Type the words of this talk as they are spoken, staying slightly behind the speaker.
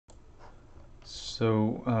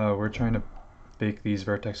So we're trying to bake these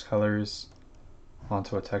vertex colors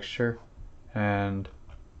onto a texture, and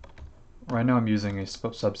right now I'm using a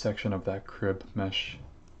subsection of that crib mesh,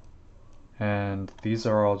 and these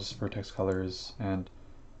are all just vertex colors, and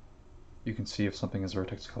you can see if something is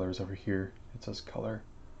vertex colors over here, it says color.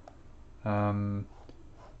 And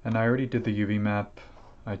I already did the UV map.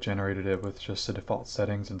 I generated it with just the default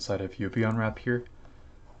settings inside of UV unwrap here,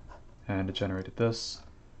 and it generated this.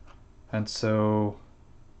 And so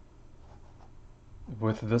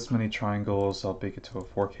with this many triangles, I'll bake it to a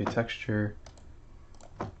 4K texture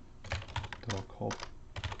that I'll call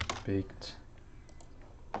baked,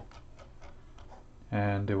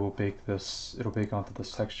 and it will bake this. It'll bake onto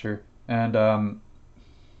this texture. And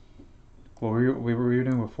what we were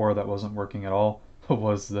doing before that wasn't working at all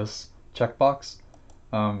was this checkbox.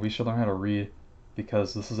 We should learn how to read,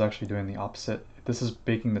 because this is actually doing the opposite. This is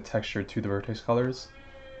baking the texture to the vertex colors.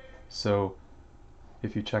 So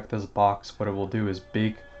if you check this box, what it will do is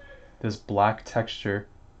bake this black texture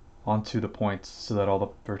onto the points so that all the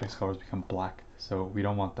vertex colors become black. So we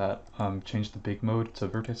don't want that. Change the bake mode to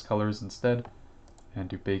vertex colors instead and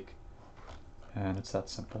do bake, and it's that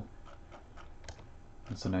simple.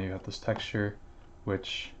 And so now you have this texture,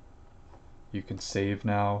 which you can save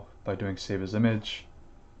now by doing save as image.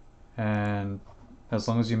 And as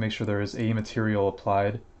long as you make sure there is a material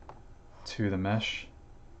applied to the mesh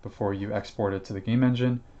before you export it to the game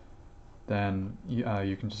engine, then you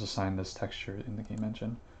can just assign this texture in the game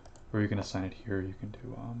engine, or you can assign it here. You can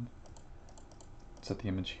do set the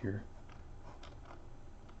image here,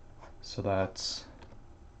 so that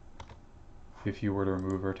if you were to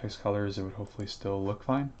remove vertex colors, it would hopefully still look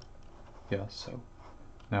fine. Yeah, so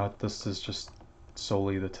now this is just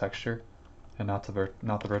solely the texture and not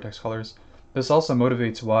the vertex colors. This also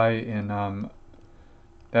motivates why in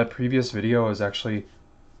that previous video I was actually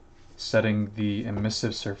setting the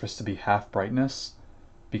emissive surface to be half brightness,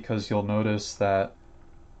 because you'll notice that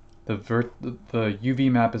the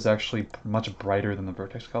UV map is actually much brighter than the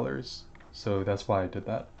vertex colors. So that's why I did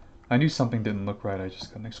that. I knew something didn't look right, I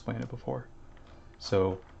just couldn't explain it before.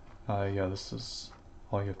 So yeah, this is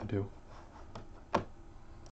all you have to do.